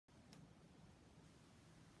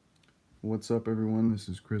What's up, everyone? This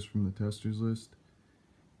is Chris from the Testers List,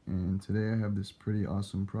 and today I have this pretty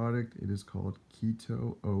awesome product. It is called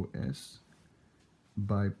KETO OS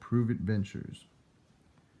by Prove It Ventures.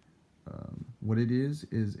 What it is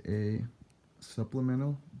a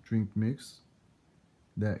supplemental drink mix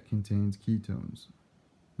that contains ketones.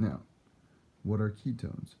 Now, what are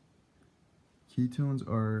ketones? Ketones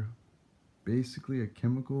are basically a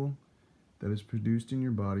chemical that is produced in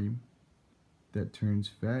your body that turns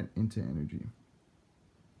fat into energy.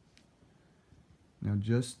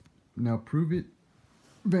 Now Prove It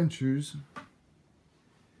Ventures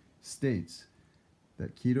states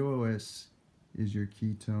that KETO OS is your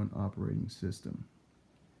ketone operating system.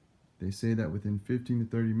 They say that within 15 to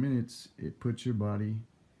 30 minutes, it puts your body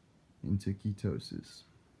into ketosis.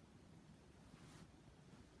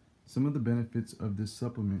 Some of the benefits of this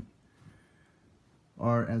supplement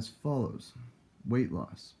are as follows: weight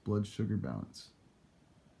loss, blood sugar balance,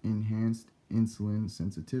 enhanced insulin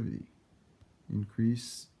sensitivity,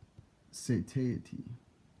 increased satiety,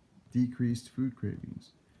 decreased food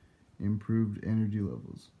cravings, improved energy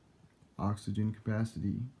levels, oxygen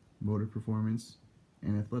capacity, motor performance,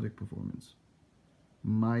 and athletic performance,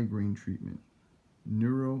 migraine treatment,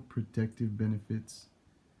 neuroprotective benefits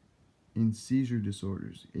in seizure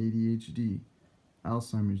disorders, ADHD,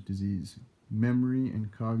 Alzheimer's disease, memory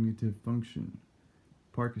and cognitive function,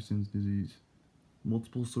 Parkinson's disease,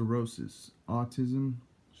 multiple sclerosis, autism,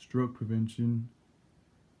 stroke prevention,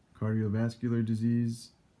 cardiovascular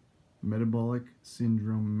disease, metabolic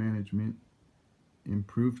syndrome management,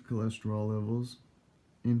 improved cholesterol levels,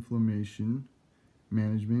 inflammation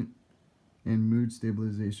management, and mood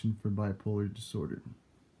stabilization for bipolar disorder.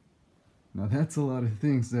 Now that's a lot of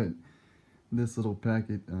things that this little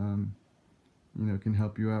packet can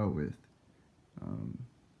help you out with.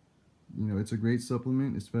 It's a great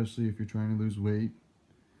supplement, especially if you're trying to lose weight.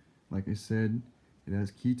 Like I said, it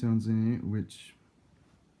has ketones in it, which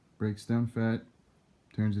breaks down fat,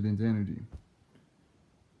 turns it into energy.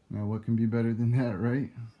 Now, what can be better than that,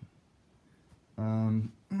 right?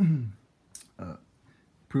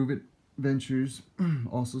 Prove It Ventures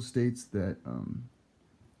also states that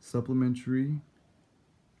supplementing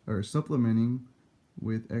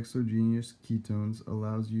with exogenous ketones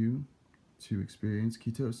allows you to experience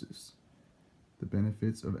ketosis, the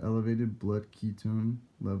benefits of elevated blood ketone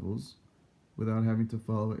levels without having to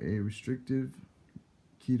follow a restrictive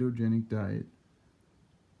ketogenic diet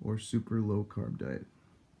or super low carb diet.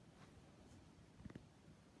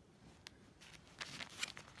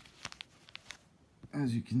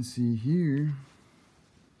 As you can see here,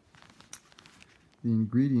 the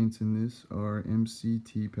ingredients in this are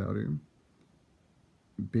MCT powder,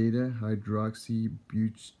 beta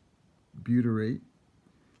hydroxybutyrate,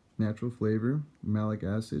 natural flavor, malic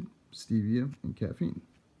acid, stevia, and caffeine.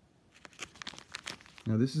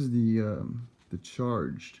 Now this is the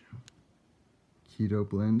charged keto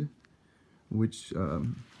blend, which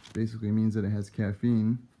basically means that it has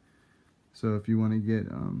caffeine. So if you want to get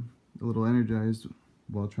a little energized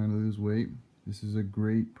while trying to lose weight, this is a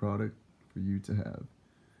great product for you to have.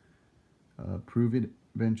 Prove It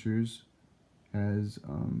Ventures has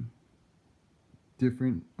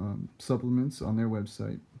different supplements on their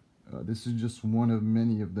website. This is just one of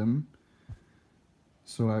many of them.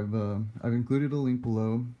 So I've included a link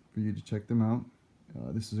below for you to check them out.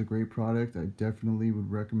 This is a great product. I definitely would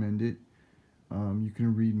recommend it. You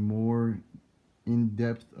can read more in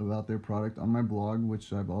depth about their product on my blog,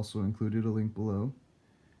 which I've also included a link below.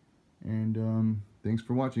 And thanks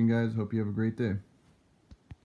for watching, guys. Hope you have a great day.